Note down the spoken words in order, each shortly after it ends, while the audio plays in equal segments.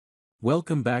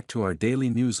Welcome back to our daily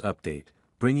news update,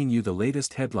 bringing you the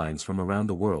latest headlines from around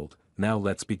the world. Now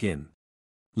let's begin.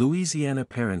 Louisiana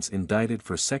parents indicted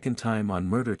for second time on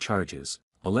murder charges,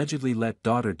 allegedly let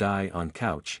daughter die on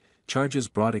couch. Charges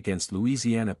brought against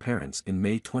Louisiana parents in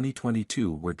May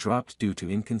 2022 were dropped due to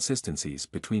inconsistencies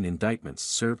between indictments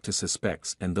served to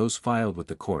suspects and those filed with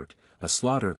the court. A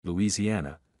Slaughter,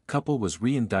 Louisiana, couple was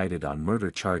re-indicted on murder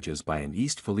charges by an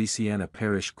East Feliciana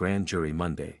Parish grand jury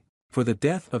Monday for the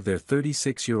death of their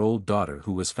 36-year-old daughter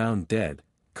who was found dead,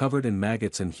 covered in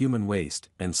maggots and human waste,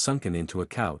 and sunken into a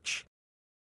couch.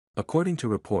 According to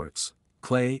reports,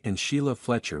 Clay and Sheila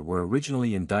Fletcher were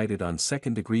originally indicted on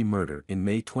second-degree murder in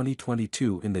May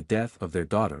 2022 in the death of their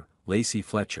daughter, Lacey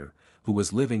Fletcher, who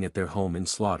was living at their home in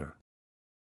Slaughter.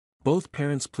 Both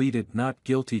parents pleaded not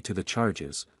guilty to the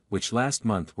charges, which last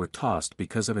month were tossed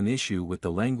because of an issue with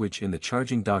the language in the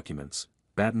charging documents.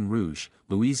 Baton Rouge,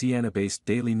 Louisiana-based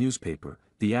daily newspaper,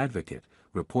 The Advocate,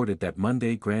 reported that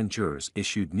Monday grand jurors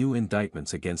issued new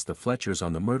indictments against the Fletchers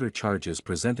on the murder charges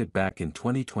presented back in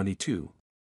 2022.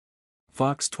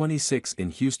 Fox 26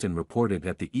 in Houston reported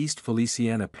that the East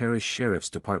Feliciana Parish Sheriff's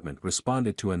Department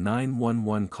responded to a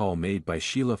 911 call made by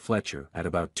Sheila Fletcher at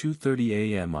about 2:30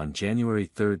 a.m. on January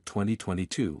 3,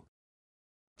 2022,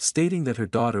 stating that her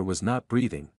daughter was not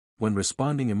breathing. When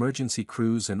responding emergency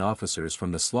crews and officers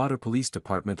from the Slaughter Police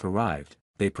Department arrived,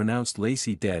 they pronounced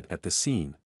Lacey dead at the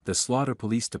scene. The Slaughter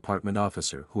Police Department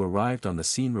officer who arrived on the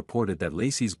scene reported that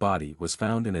Lacey's body was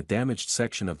found in a damaged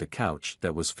section of the couch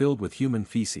that was filled with human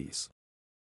feces.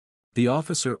 The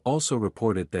officer also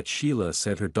reported that Sheila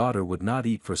said her daughter would not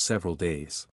eat for several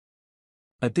days.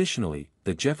 Additionally,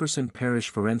 the Jefferson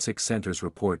Parish Forensic Center's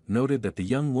report noted that the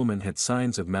young woman had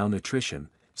signs of malnutrition,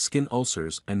 skin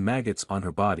ulcers and maggots on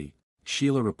her body.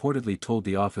 Sheila reportedly told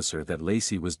the officer that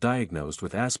Lacey was diagnosed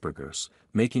with Asperger's,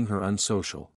 making her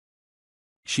unsocial.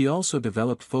 She also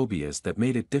developed phobias that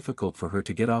made it difficult for her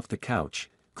to get off the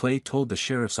couch, Clay told the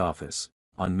sheriff's office.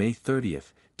 On May 30,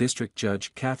 District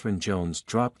Judge Catherine Jones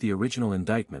dropped the original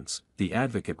indictments, The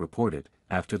Advocate reported,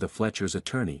 after the Fletcher's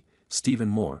attorney, Stephen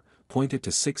Moore, pointed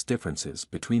to 6 differences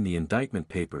between the indictment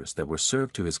papers that were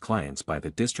served to his clients by the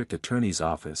district attorney's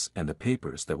office and the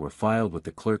papers that were filed with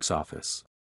the clerk's office.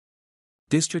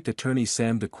 District Attorney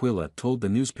Sam D'Aquila told the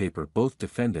newspaper both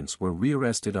defendants were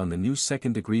rearrested on the new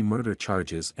second-degree murder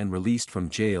charges and released from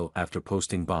jail after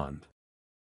posting bond.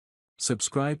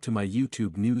 Subscribe to my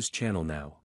YouTube news channel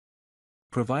now,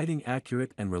 providing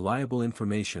accurate and reliable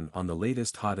information on the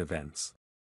latest hot events.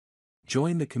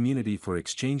 Join the community for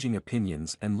exchanging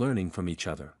opinions and learning from each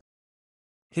other.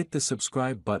 Hit the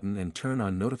subscribe button and turn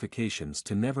on notifications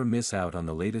to never miss out on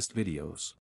the latest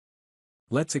videos.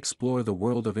 Let's explore the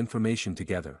world of information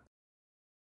together.